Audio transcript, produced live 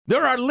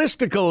There are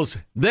listicles.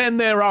 Then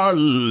there are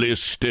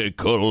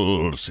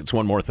listicles. It's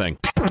one more thing.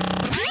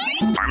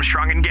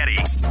 Armstrong and Getty.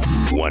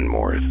 One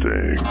more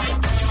thing.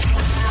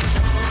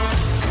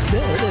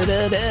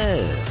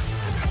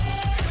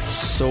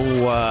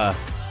 So,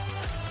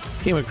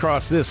 came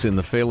across this in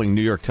the failing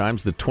New York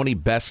Times, the 20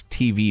 best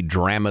TV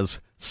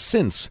dramas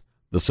since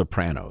The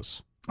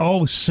Sopranos.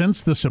 Oh,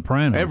 since The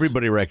Sopranos.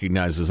 Everybody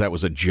recognizes that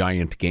was a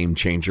giant game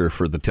changer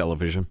for the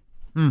television.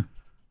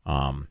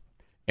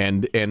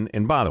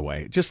 And by the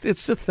way, just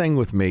it's a thing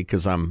with me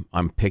because I'm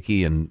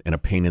picky and a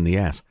pain in the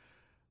ass.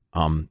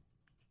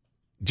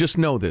 Just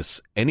know this: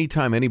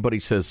 anytime anybody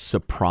says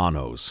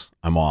Sopranos,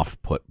 I'm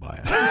off put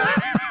by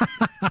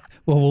it.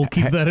 Well, we'll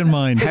keep that in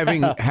mind.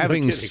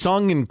 Having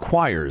sung in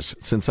choirs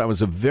since I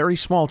was a very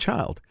small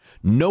child,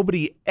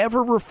 nobody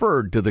ever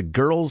referred to the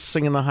girls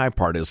singing the high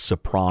part as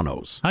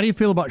sopranos. How do you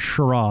feel about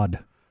charade?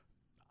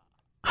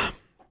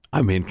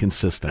 I'm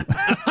inconsistent.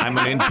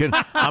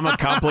 I'm a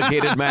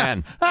complicated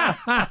man.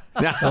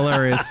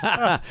 Hilarious.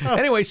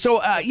 Anyway, so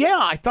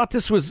I thought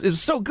it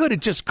was so good.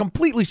 It just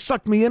completely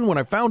sucked me in when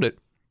I found it.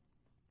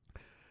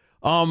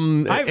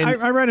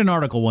 I read an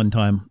article one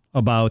time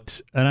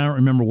about, and I don't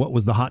remember what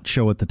was the hot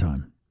show at the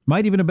time.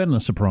 Might even have been The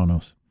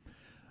Sopranos.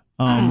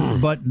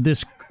 But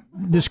this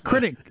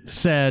critic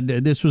said,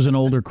 this was an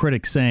older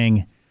critic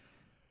saying,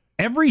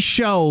 every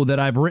show that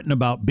I've written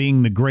about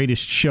being the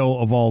greatest show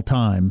of all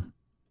time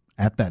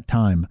at that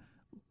time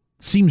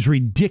seems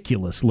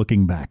ridiculous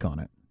looking back on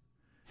it.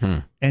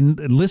 And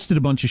listed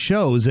a bunch of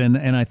shows, and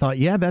I thought,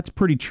 yeah, that's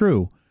pretty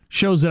true.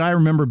 Shows that I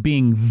remember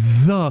being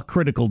the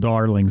critical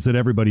darlings that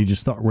everybody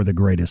just thought were the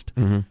greatest.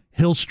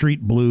 Hill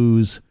Street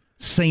Blues,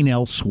 St.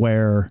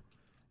 Elsewhere,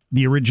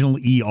 the original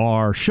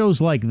ER, shows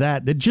like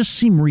that just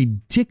seem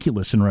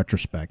ridiculous in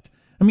retrospect.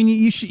 I mean,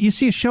 you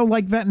see a show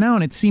like that now,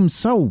 and it seems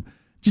so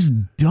just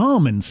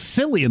dumb and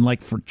silly and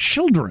like for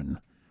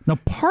children. Now,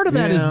 part of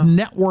that is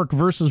network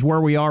versus where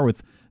we are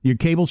with your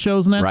cable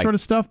shows and that sort of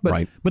stuff.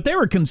 But they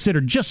were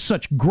considered just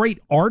such great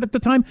art at the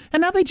time, and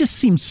now they just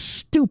seem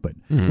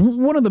stupid.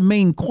 One of the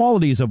main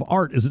qualities of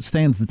art is it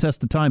stands the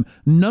test of time.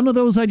 None of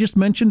those I just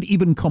mentioned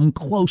even come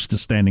close to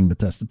standing the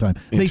test of time.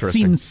 They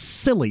seem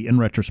silly in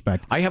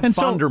retrospect. I have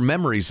fonder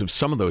memories of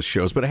some of those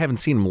shows, but I haven't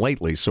seen them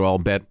lately, so I'll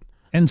bet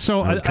I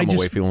come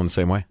away feeling the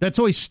same way. That's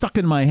always stuck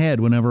in my head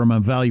whenever I'm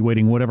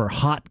evaluating whatever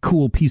hot,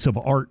 cool piece of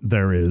art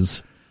there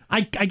is.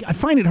 I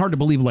find it hard to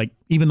believe, like,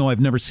 even though I've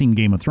never seen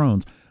Game of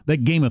Thrones,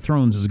 that Game of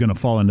Thrones is going to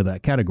fall into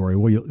that category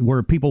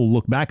where people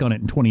look back on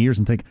it in 20 years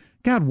and think,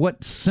 God,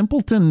 what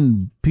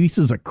simpleton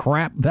pieces of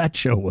crap that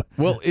show was.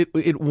 Well,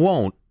 it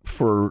won't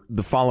for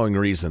the following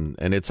reason,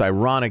 and it's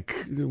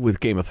ironic with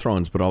Game of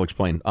Thrones, but I'll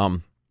explain.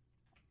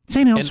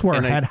 St.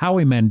 Elsewhere had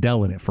Howie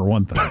Mandel in it, for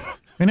one thing.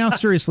 And how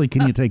seriously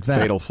can you take that?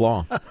 Fatal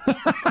flaw.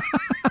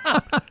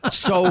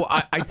 So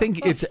I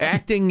think it's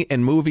acting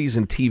and movies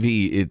and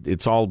TV.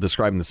 It's all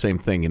describing the same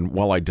thing. And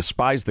while I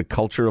despise the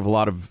culture of a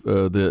lot of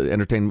the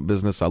entertainment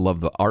business, I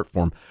love the art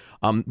form.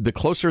 The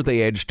closer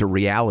they edge to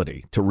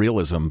reality, to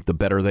realism, the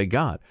better they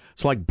got.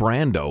 It's like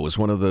Brando was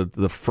one of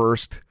the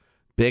first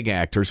big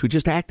actors who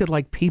just acted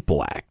like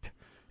people act.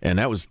 And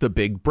that was the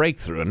big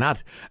breakthrough.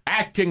 Not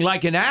acting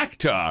like an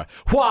actor.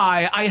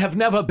 Why, I have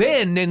never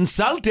been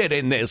insulted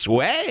in this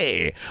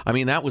way. I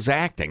mean, that was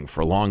acting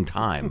for a long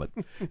time. But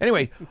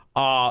anyway,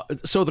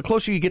 so the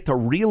closer you get to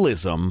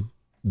realism,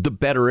 the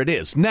better it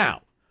is.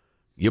 Now,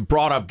 you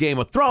brought up Game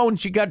of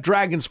Thrones. You got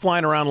dragons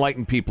flying around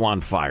lighting people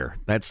on fire.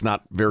 That's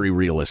not very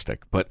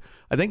realistic. But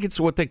I think it's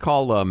what they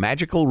call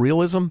magical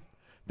realism,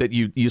 that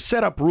you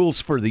set up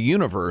rules for the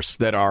universe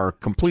that are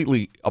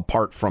completely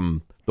apart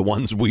from the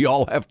ones we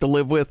all have to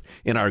live with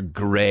in our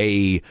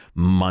gray,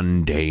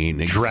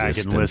 mundane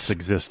existence. Dragonless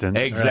existence.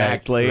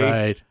 Exactly.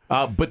 Right.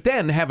 But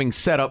then, having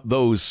set up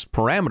those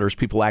parameters,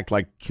 people act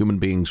like human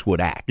beings would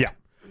act. Yeah.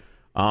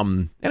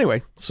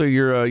 Anyway, so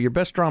your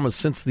best dramas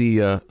since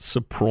the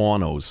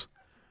Sopranos,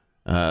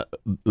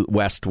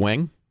 West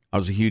Wing. I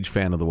was a huge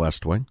fan of the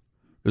West Wing.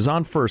 It was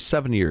on for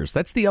 7 years.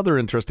 That's the other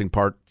interesting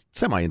part,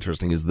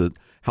 semi-interesting, is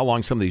how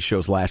long some of these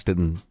shows lasted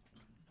and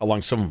how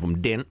long some of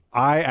them didn't.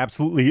 I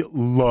absolutely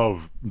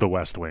love The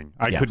West Wing.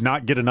 I could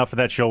not get enough of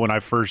that show when I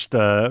first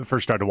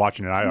started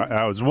watching it.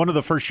 I was one of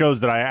the first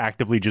shows that I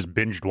actively just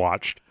binged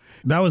watched.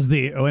 That was an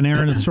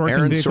Aaron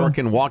Sorkin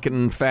Sorkin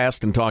walking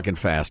fast and talking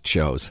fast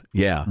shows.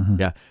 Yeah,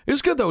 yeah. It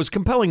was good, though. It was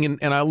compelling,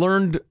 and I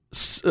learned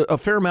a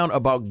fair amount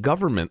about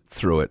government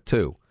through it,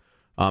 too,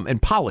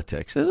 and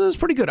politics. It was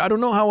pretty good. I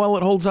don't know how well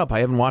it holds up. I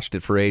haven't watched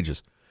it for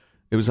ages.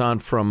 It was on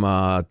from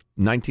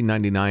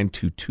 1999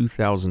 to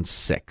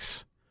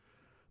 2006.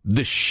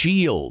 The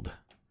Shield,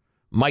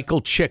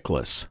 Michael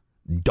Chiklis,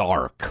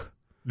 Dark.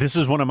 This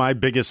is one of my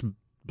biggest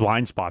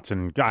blind spots,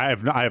 and I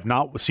have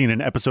not seen an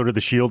episode of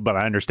The Shield, but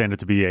I understand it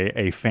to be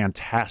a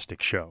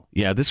fantastic show.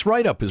 Yeah, this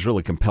write-up is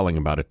really compelling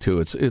about it, too.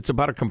 It's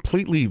about a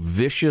completely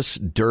vicious,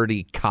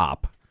 dirty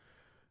cop,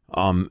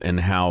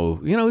 and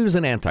how, he was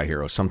an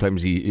anti-hero.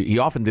 Sometimes he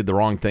often did the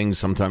wrong things,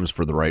 sometimes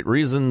for the right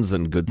reasons,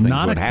 and good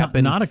things would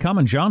happen. Not a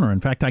common genre.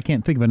 In fact, I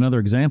can't think of another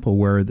example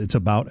where it's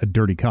about a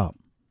dirty cop.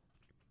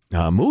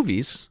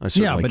 Movies, I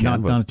certainly but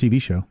can. not a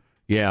TV show.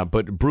 Yeah,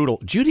 but brutal.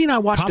 Judy and I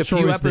watched Cops a are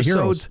few always the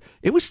heroes. episodes.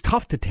 It was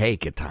tough to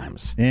take at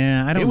times.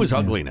 Yeah, I don't. It was yeah.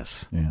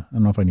 ugliness. Yeah, I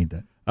don't know if I need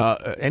that.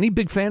 Any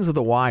big fans of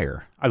The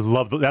Wire? I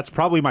love that's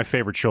probably my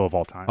favorite show of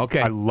all time. Okay.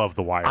 I love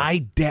The Wire.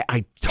 I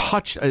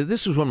touched.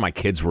 This was when my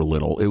kids were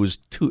little. It was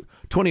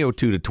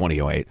 2002 to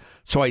 2008.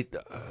 So it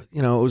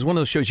was one of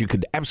those shows you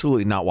could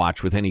absolutely not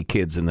watch with any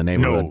kids in the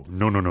neighborhood.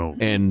 No.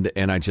 And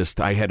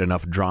I had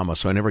enough drama,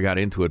 so I never got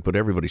into it. But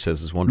everybody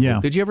says it's wonderful. Yeah.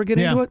 Did you ever get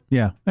into it?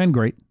 Yeah, and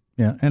great.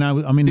 Yeah, and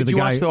I mean, Did the you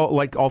guy.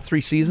 watch all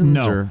 3 seasons?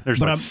 No. Or?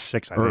 There's But like I'm-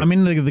 6. I think. I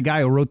mean, the guy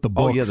who wrote the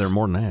Oh books. yeah, there are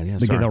more than that.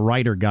 Yeah, the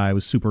writer guy I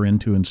was super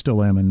into and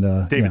still am.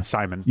 And David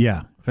Simon.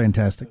 Yeah,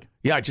 fantastic.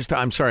 Yeah,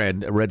 I'm sorry. I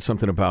read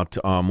something about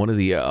one of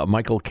the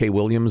Michael K.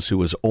 Williams, who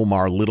was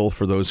Omar Little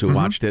for those who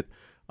watched it.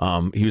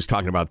 He was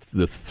talking about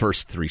the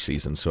first 3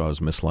 seasons, so I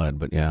was misled.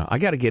 But yeah, I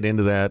got to get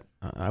into that.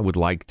 I would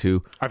like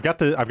to. I've got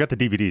the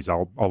DVDs.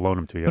 I'll loan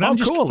them to you. But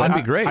cool. That'd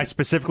be great. I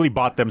specifically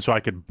bought them so I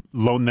could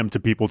loan them to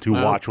people to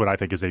watch what I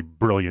think is a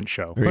brilliant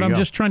show. There But you I'm go.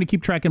 just trying to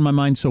keep track in my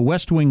mind. So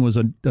West Wing was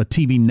a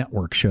TV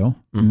network show,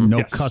 no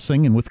Yes.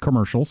 cussing and with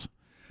commercials.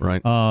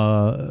 Right.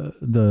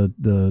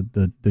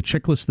 The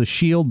Chickless, The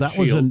Shield, that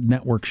was a Shield.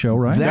 network show,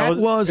 right? That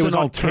was it was an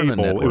on alternate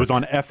cable. network. It was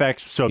on FX,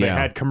 so they Yeah.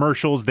 had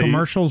commercials. They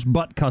Commercials,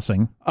 but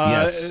cussing.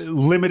 Yes.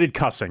 limited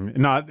cussing,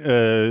 not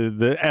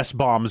the S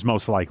bombs,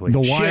 most likely.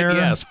 The Shit, Wire.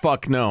 yes.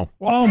 Fuck no.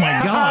 Oh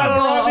my God.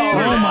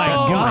 Oh my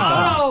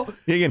God.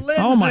 You can,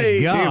 Oh my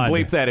you can God.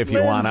 bleep that if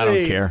you want. I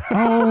don't care.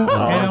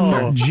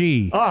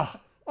 OMG.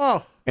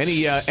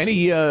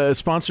 Any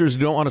sponsors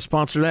who don't want to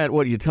sponsor that?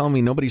 What, are you telling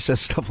me nobody says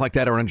stuff like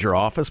that around your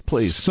office?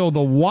 Please. So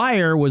The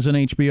Wire was an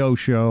HBO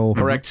show.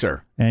 Correct,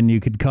 sir. And you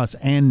could cuss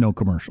and no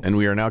commercials. And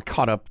we are now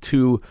caught up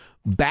to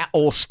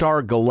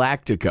Battlestar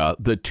Galactica,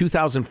 the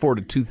 2004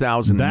 to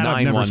 2009 That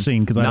I've never one,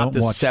 seen 'cause I not don't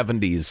the watch-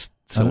 70s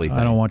silly thing.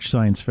 I don't watch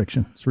science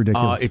fiction. It's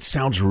ridiculous. It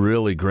sounds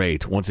really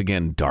great. Once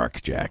again,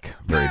 dark, Jack.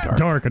 Very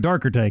dark. a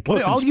darker take. Well,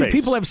 it's in All you space.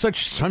 people have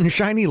such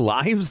sunshiny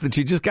lives that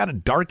you just got to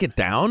dark it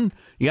down.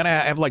 You got to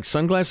have like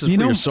sunglasses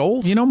for your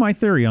souls. You know my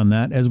theory on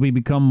that. As we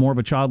become more of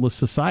a childless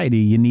society,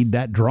 you need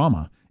that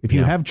drama. If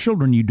you Yeah. have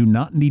children, you do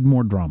not need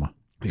more drama.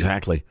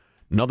 Exactly.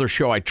 Another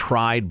show I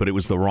tried, but it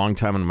was the wrong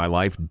time in my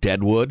life.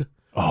 Deadwood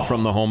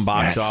from the home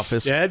box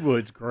office.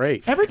 Deadwood's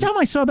great. Every time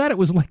I saw that, it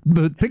was like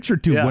the picture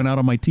tube went out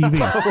on my TV.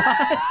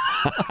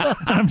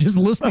 I'm just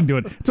listening to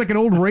it. It's like an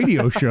old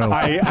radio show.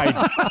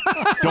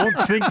 I don't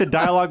think the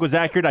dialogue was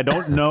accurate. I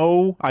don't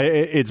know.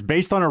 It's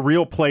based on a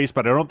real place,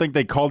 but I don't think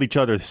they called each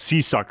other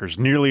sea suckers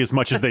nearly as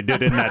much as they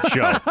did in that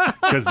show,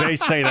 because they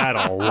say that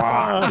a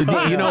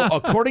lot. You know,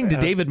 according to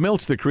David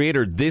Milch, the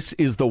creator, this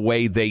is the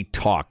way they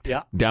talked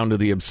Yeah. down to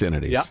the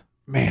obscenities. Yeah.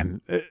 Man,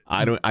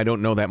 I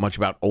don't know that much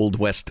about Old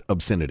West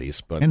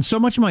obscenities, but And so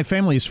much of my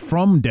family is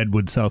from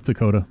Deadwood, South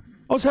Dakota.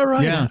 oh, is that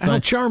right? Yeah, How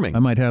charming. I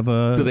might have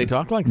Do they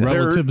talk like that?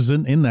 relatives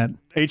in that.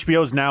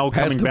 HBO's now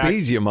Pass coming the back.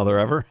 bees, you mother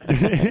ever.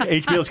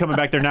 HBO's coming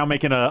back. They're now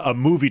making a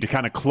movie to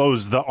kind of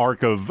close the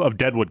arc of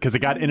Deadwood, because it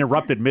got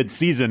interrupted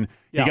mid-season.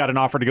 He got an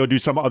offer to go do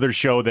some other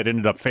show that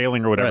ended up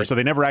failing or whatever, Right. so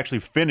they never actually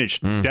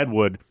finished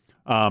Deadwood.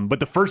 But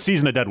the first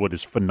season of Deadwood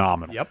is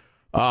phenomenal. Yep.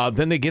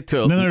 Then they get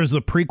to. And then there's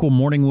the prequel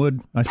Morningwood.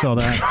 I saw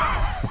that.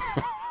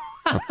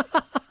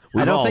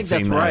 We've I don't all think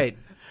that's seen that. right.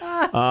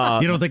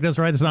 You don't think that's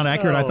right? It's not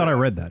accurate. I thought I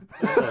read that.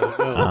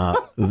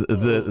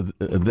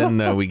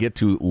 Then we get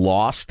to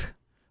Lost,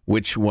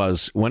 which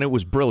was, when it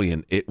was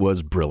brilliant, it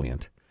was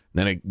brilliant.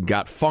 Then it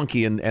got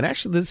funky, and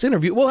actually this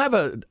interview, we'll have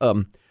a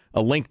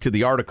link to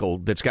the article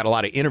that's got a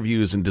lot of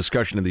interviews and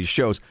discussion of these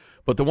shows.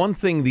 But the one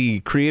thing the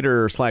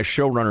creator /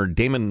 showrunner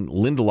Damon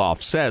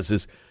Lindelof says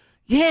is,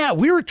 yeah,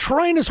 we were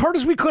trying as hard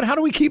as we could. How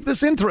do we keep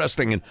this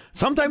interesting? And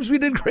sometimes we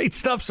did great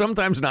stuff,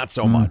 sometimes not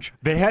so much.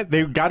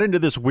 They got into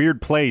this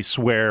weird place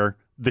where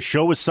the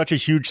show was such a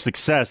huge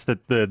success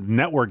that the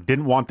network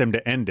didn't want them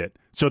to end it.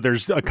 So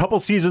there's a couple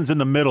seasons in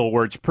the middle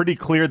where it's pretty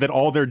clear that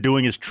all they're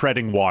doing is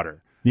treading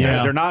water.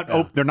 Yeah.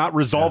 They're not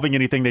resolving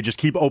anything. They just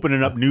keep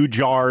opening up new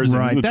jars.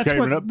 Right. And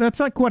That's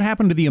like what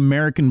happened to the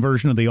American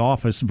version of The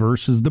Office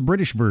versus the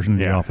British version of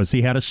The Yeah. Office.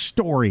 He had a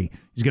story.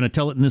 He's going to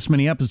tell it in this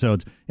many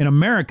episodes. In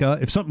America,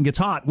 if something gets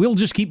hot, we'll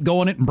just keep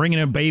going it and bringing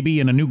in a baby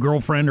and a new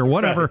girlfriend or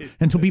whatever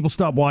until people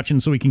stop watching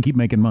so we can keep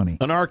making money.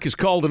 An arc is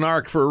called an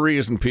arc for a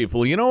reason,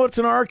 people. You know what's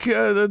an arc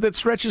that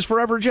stretches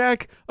forever,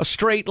 Jack? A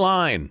straight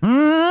line.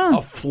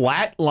 A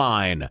flat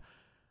line.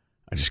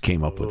 I just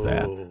came up with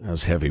that. That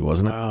was heavy,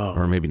 wasn't it?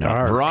 Or maybe not.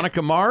 Dark.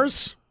 Veronica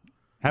Mars?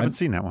 haven't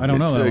seen that one. I don't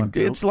know It's, that one.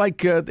 it's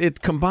like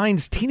it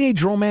combines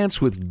teenage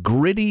romance with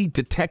gritty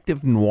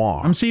detective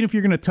noir. I'm seeing if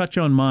you're going to touch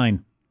on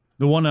mine,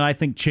 the one that I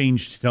think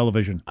changed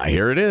television.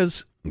 Here it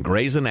is.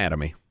 Grey's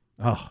Anatomy.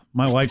 Oh,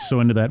 my wife's so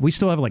into that. We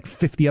still have like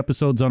 50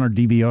 episodes on our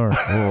DVR.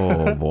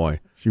 Oh, boy.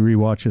 She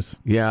rewatches.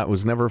 Yeah, I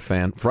was never a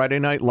fan. Friday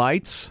Night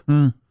Lights.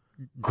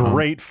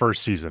 Great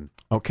first season.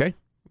 Okay,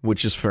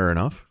 which is fair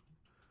enough.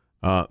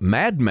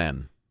 Mad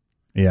Men.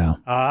 Yeah.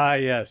 Ah,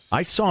 yes.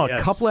 I saw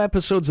a couple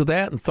episodes of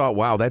that and thought,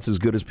 wow, that's as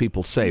good as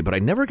people say, but I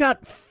never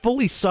got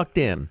fully sucked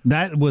in.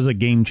 That was a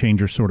game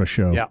changer sort of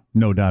show. Yeah.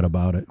 No doubt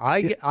about it.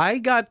 I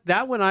got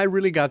that one. I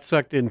really got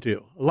sucked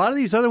into. A lot of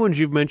these other ones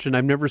you've mentioned,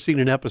 I've never seen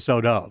an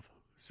episode of.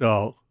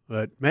 So,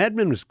 but Mad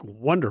Men was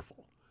wonderful.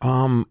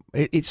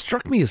 It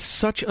struck me as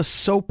such a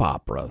soap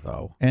opera,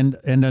 though. And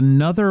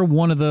another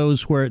one of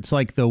those where it's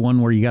like the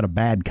one where you got a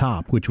bad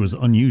cop, which was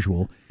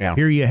unusual. Yeah.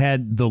 Here you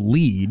had the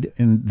lead,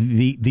 and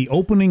the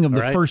opening of the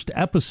right. first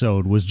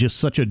episode was just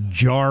such a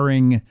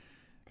jarring,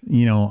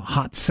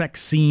 hot sex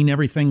scene,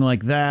 everything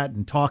like that,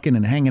 and talking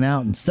and hanging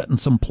out and setting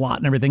some plot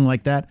and everything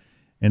like that.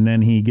 And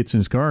then he gets in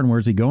his car, and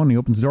where's he going? He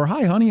opens the door.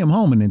 Hi, honey, I'm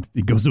home. And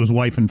he goes to his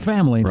wife and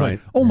family. And it's Right. like,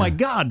 oh, my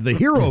God, the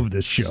hero of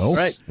this show.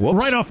 Right. Whoops.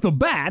 Right off the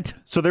bat.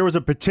 So there was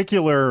a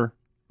particular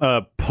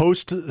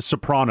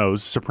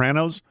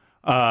post-Sopranos,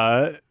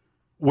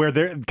 where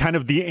they're kind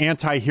of the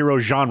anti-hero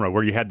genre,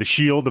 where you had the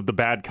shield of the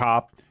bad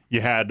cop,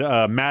 you had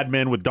Mad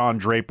Men with Don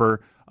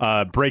Draper,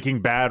 Breaking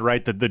Bad,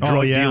 right? The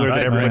drug dealer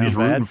that everybody's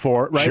rooting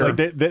for, right? Sure.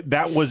 Like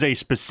that was a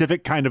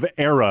specific kind of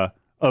era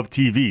of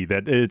TV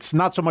that it's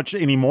not so much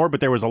anymore,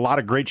 but there was a lot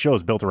of great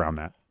shows built around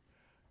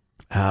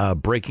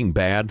that. Breaking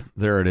Bad,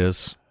 there it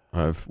is.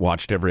 I've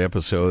watched every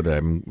episode.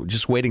 I'm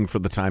just waiting for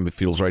the time it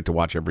feels right to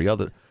watch every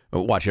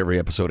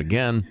episode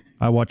again.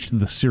 I watched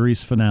the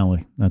series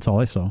finale. That's all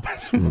I saw.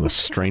 It's one of the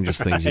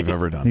strangest things you've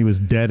ever done. He was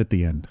dead at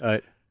the end.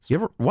 You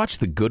ever watch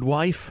The Good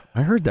Wife?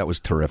 I heard that was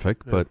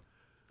terrific, but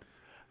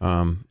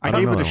I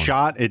gave it a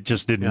shot. It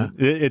just didn't.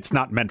 It's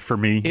not meant for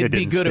me. it'd be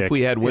didn't good stick. if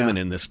we had women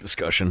in this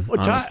discussion,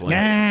 honestly.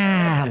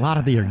 A lot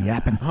of you are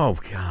yapping. Oh,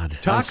 God. I'm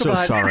Talk so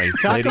about- sorry.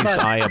 talk Ladies, about-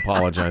 I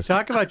apologize.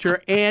 Talk about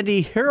your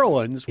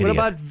anti-heroines. What Idiot.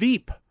 about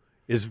Veep?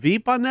 Is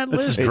Veep on that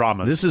This list? is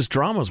dramas. This is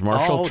dramas,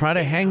 Marshall. Oh, Try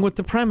to hang with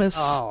the premise.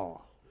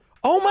 Oh,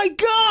 my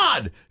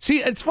God! See,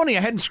 it's funny.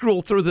 I hadn't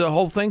scrolled through the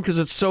whole thing because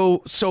it's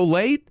so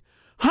late.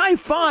 High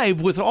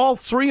five with all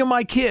three of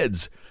my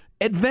kids.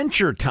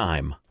 Adventure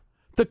Time,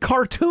 the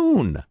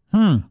cartoon.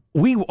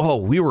 We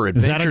were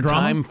Is that a Adventure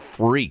drama? Time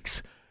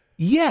freaks.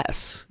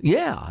 Yes,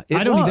 yeah.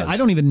 I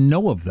don't even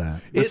know of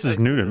that. This is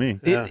new to me.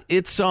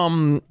 It's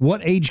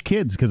What age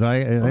kids? Because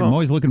I'm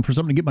always looking for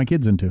something to get my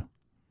kids into.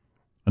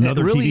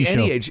 Another really TV show.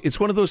 any age. It's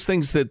one of those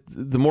things that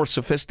the more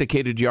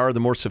sophisticated you are, the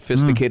more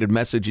sophisticated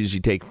messages you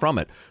take from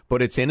it.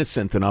 But it's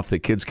innocent enough that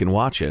kids can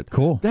watch it.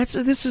 Cool. This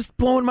is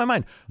blowing my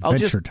mind.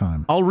 Adventure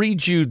Time. I'll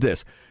read you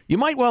this. You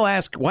might well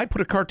ask, why put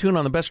a cartoon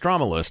on the best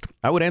drama list?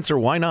 I would answer,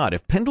 why not?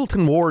 If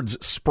Pendleton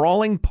Ward's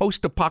sprawling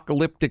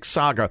post-apocalyptic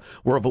saga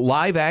were of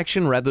live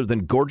action rather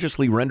than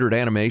gorgeously rendered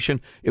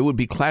animation, it would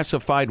be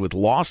classified with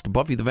Lost,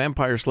 Buffy the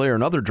Vampire Slayer,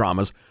 and other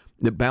dramas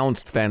that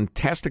balanced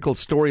fantastical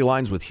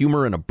storylines with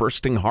humor and a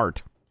bursting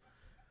heart.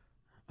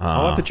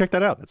 I'll have to check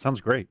that out. That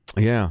sounds great.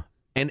 Yeah,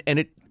 and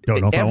it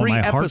Don't know if I want every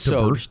my heart to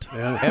episode, burst.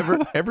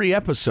 every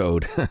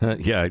episode.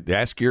 Yeah,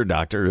 ask your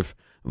doctor if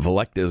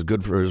Valecta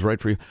is right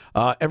for you.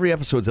 Every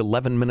episode's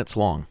 11 minutes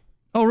long.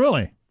 Oh,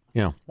 really?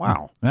 Yeah,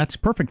 Wow. That's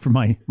perfect for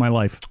my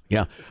life.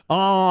 yeah.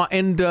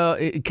 And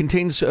it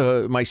contains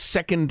my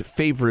second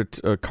favorite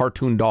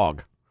cartoon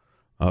dog,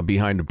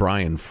 behind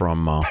Brian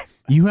from.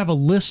 You have a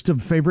list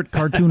of favorite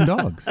cartoon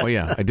dogs. Oh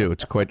yeah, I do.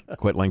 It's quite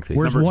lengthy.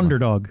 Where's Wonder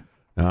Dog?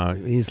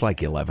 He's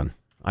like 11.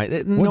 What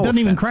No doesn't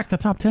even offense. crack the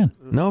top 10?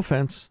 No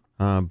offense,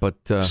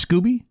 but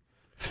Scooby?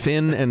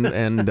 Finn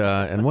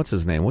and what's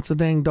his name? What's the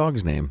dang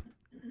dog's name?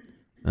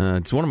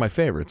 It's one of my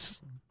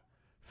favorites.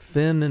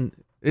 Finn, and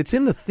it's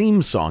in the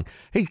theme song.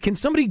 Hey, can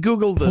somebody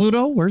Google the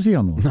Pluto? Where's he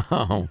on the list?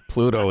 Oh,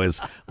 Pluto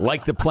is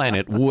like the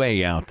planet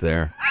way out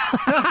there.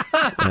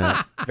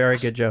 Very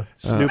good, Joe.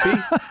 Snoopy?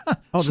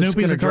 Oh, this is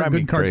Snoopy's gonna a drive me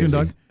good cartoon crazy.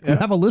 dog. You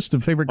have a list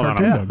of favorite Hold on,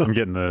 cartoon I'm, dogs. I'm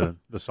getting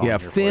the song. Yeah, here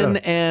for Finn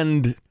you.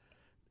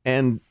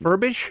 and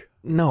Furbish?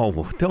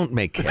 no, don't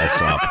make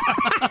S up.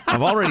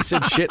 I've already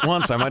said shit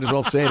once. I might as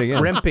well say it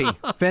again.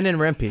 Rimpy. Finn and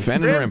Rimpy.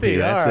 Finn and Rimpy. Rimpy,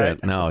 That's all it.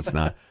 right. No, it's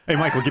not. Hey,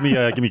 Michael, give me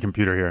a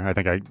computer here. I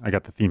think I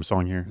got the theme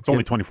song here. It's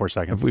only 24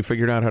 seconds. Have we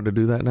figured out how to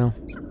do that now?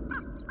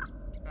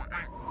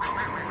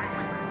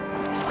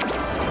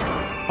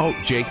 Oh,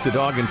 Jake the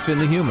dog and Finn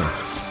the human.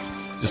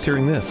 Just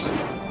hearing this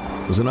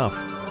was enough.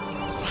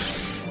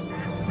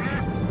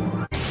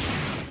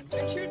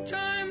 Adventure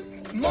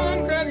time. Come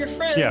on, grab your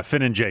friend. Yeah,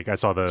 Finn and Jake. I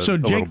saw the So the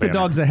Jake little the banner.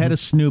 dog's ahead of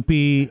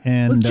Snoopy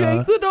and With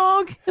Jake the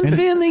dog and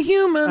Finn the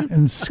human.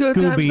 and Good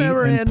times Scooby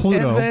never and end.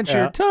 Pluto.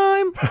 Adventure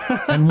time.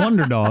 and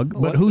Wonder Dog.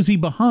 But who's he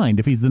behind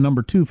if he's the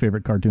number 2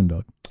 favorite cartoon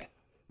dog?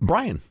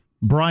 Brian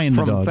Brian the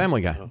from dog.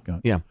 Family Guy. Got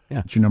it. Yeah, yeah.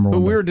 That's your number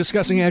one We dog. were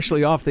discussing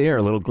actually off the air,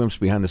 a little glimpse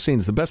behind the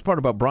scenes. The best part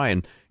about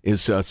Brian is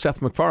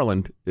Seth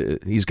MacFarlane.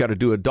 He's got to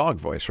do a dog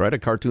voice, right? A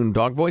cartoon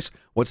dog voice.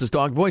 What's his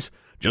dog voice?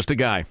 Just a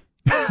guy.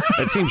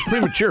 That seems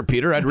premature,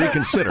 Peter. I'd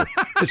reconsider.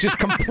 It's just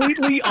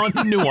completely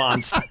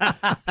unnuanced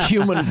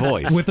human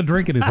voice. With a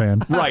drink in his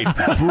hand. Right.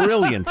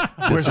 Brilliant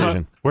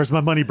decision. Where's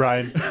my money,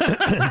 Brian?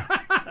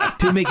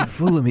 To make a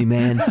fool of me,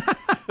 man.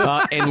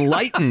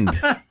 Enlightened.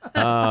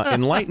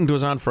 Enlightened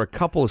was on for a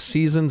couple of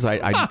seasons.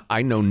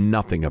 I know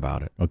nothing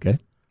about it. Okay.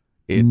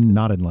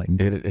 Not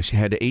enlightened. It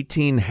had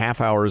 18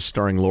 half hours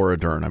starring Laura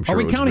Dern. I'm sure. Are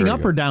we it was counting very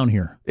up good. or down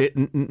here?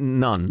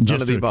 None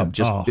of the above.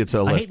 Just it's a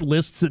I list. hate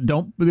lists that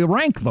don't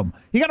rank them.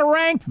 You got to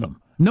rank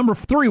them. Number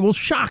 3 will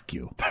shock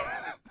you.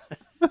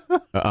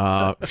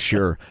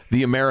 Sure.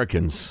 The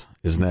Americans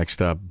is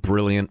next up.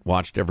 Brilliant.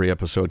 Watched every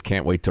episode.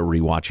 Can't wait to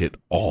rewatch it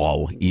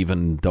all,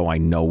 even though I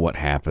know what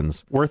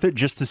happens. Worth it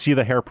just to see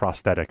the hair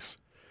prosthetics.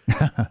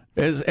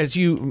 As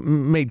you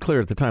made clear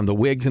at the time, the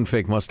wigs and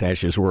fake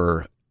mustaches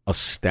were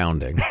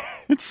astounding.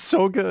 It's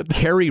so good.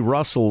 Kerry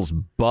Russell's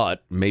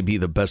butt may be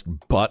the best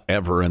butt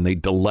ever, and they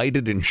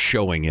delighted in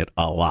showing it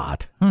a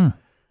lot.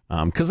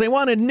 Because they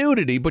wanted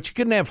nudity, but you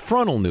couldn't have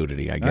frontal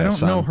nudity, I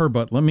guess. I don't know her,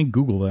 but let me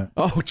Google that.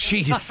 Oh,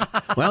 jeez.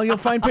 Well, you'll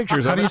find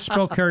pictures How of do you it.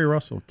 spell Kerry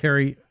Russell?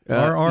 Kerry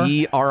R-R?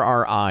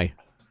 E-R-R-I.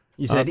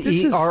 You said this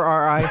is-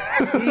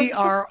 E-R-R-I?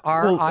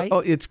 E-R-R-I. Oh,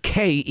 it's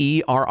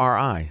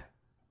K-E-R-R-I.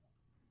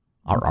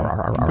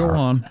 Go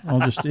on. I'll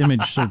just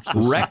image search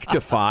this.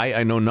 Rectify.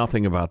 I know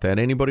nothing about that.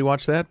 Anybody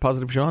watch that?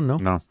 Positive Sean? No?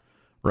 No.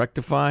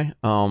 Rectify.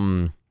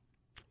 Yeah,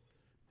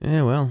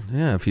 well,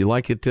 yeah, if you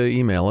like it,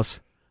 email us.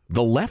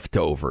 The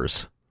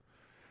Leftovers.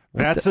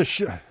 That's a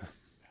show.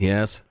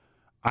 Yes.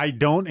 I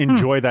don't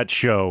enjoy that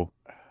show.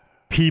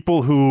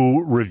 People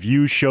who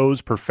review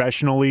shows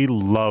professionally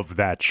love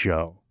that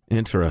show.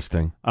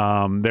 Interesting.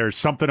 There's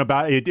something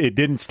about it. It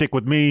didn't stick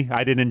with me.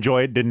 I didn't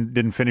enjoy it.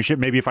 Didn't finish it.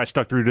 Maybe if I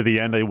stuck through to the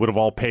end, it would have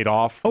all paid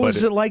off. Oh, but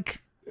is it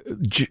like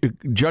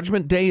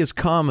Judgment Day has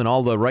come and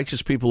all the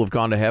righteous people have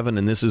gone to heaven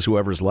and this is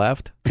whoever's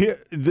left?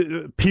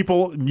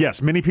 People,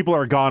 yes, many people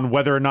are gone,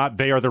 whether or not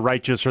they are the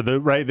righteous or the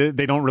right.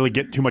 They don't really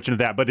get too much into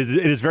that, but it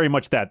is very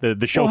much that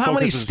the show. Well, how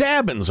many focuses.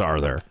 stabbins are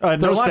there? No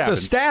there are lots of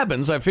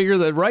stabbins. stabbins. I figure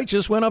the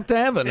righteous went up to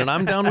heaven, and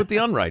I'm down with the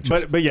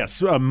unrighteous. But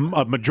yes, a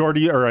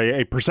majority or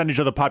a percentage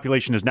of the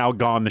population is now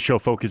gone. The show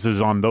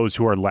focuses on those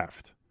who are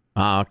left.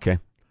 Okay.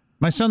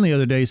 My son the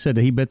other day said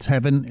he bets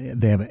heaven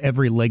they have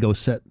every Lego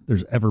set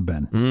there's ever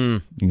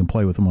been. You can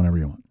play with them whenever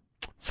you want.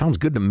 Sounds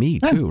good to me,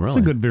 too, really. It's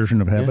a good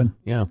version of heaven.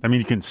 Yeah. I mean,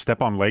 you can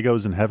step on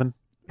Legos in heaven.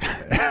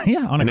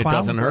 Yeah, on a And it cloud.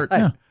 doesn't hurt.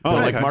 Yeah. Oh,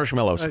 They're like okay.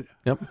 marshmallows.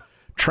 Yep.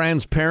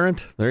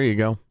 Transparent. There you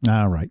go.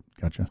 All right,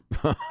 gotcha.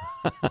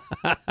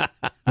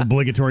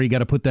 Obligatory, you got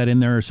to put that in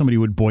there, or somebody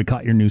would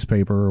boycott your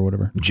newspaper or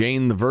whatever.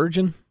 Jane the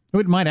Virgin.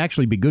 It might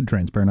actually be good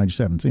transparent. I just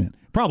haven't seen it.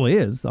 Probably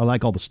is. I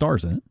like all the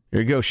stars in it.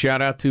 Here you go.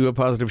 Shout out to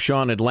Positive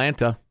Sean,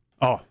 Atlanta.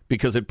 Oh,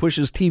 Because it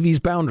pushes TV's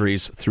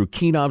boundaries through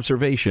keen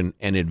observation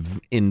and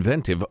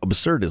inventive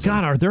absurdism.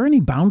 God, are there any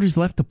boundaries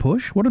left to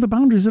push? What are the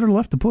boundaries that are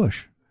left to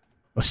push?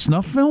 A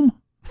snuff film?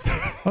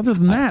 Other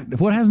than that,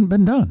 what hasn't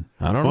been done?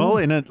 I don't know. well,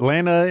 in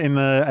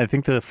Atlanta, I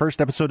think the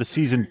first episode of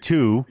season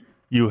 2,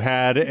 you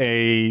had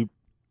a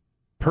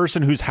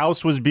person whose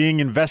house was being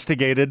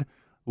investigated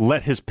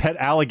let his pet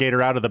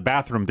alligator out of the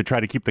bathroom to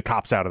try to keep the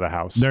cops out of the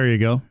house. There you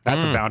go.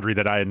 That's a boundary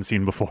that I hadn't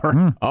seen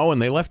before. Oh,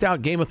 and they left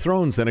out Game of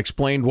Thrones and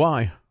explained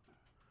why.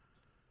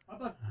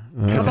 How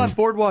about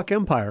Boardwalk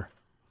Empire?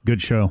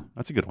 Good show.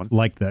 That's a good one.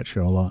 Liked that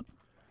show a lot.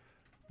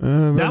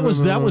 That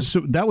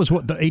was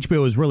what the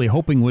HBO was really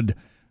hoping would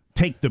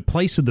take the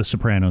place of The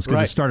Sopranos, because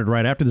Right. it started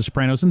right after The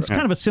Sopranos, and it's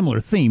kind of a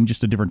similar theme,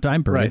 just a different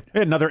time period.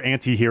 Right. Another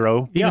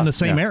anti-hero. Even in the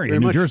same Yeah, area, very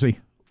New much. Jersey.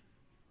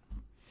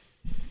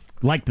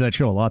 Liked that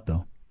show a lot,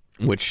 though.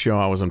 Which show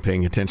I wasn't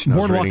paying attention. I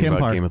was Boardwalk reading about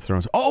Empire. Game of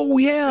Thrones. Oh,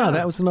 yeah.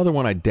 That was another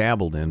one I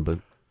dabbled in, but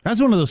That's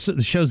one of those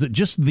shows that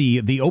just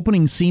the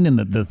opening scene and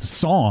the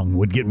song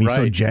would get me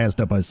so Right.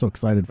 jazzed up. I was so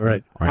excited for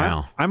it.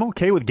 wow. I'm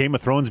okay with Game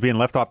of Thrones being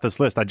left off this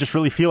list. I just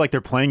really feel like they're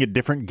playing a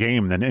different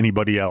game than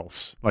anybody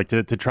else. Like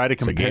to try to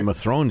It's a compare Game of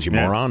Thrones, you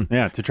yeah, moron.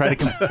 Yeah, to try to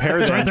compare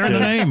It's them right there in the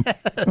to name.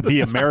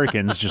 the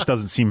Americans just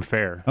doesn't seem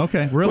fair.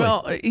 Okay, really?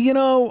 Well, you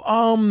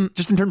know,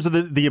 Just in terms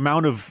of the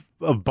amount of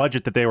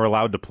budget that they were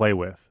allowed to play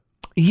with.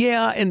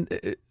 yeah, and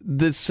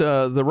this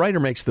the writer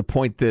makes the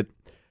point that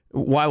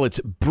while it's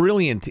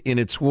brilliant in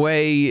its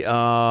way,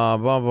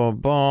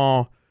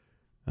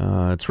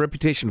 its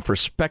reputation for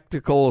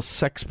spectacle,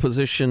 sex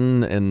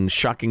position, and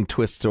shocking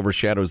twists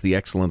overshadows the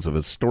excellence of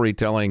its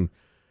storytelling.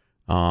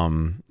 Yeah,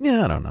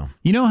 I don't know.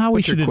 You know how we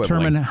But should you're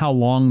determine quibbling. how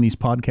long these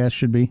podcasts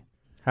should be?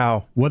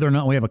 How? Whether or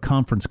not we have a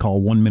conference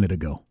call 1 minute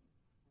ago.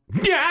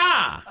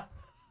 Yeah,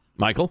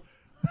 Michael.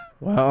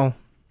 Well,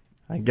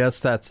 I guess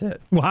that's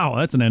it. Wow,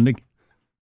 that's an ending.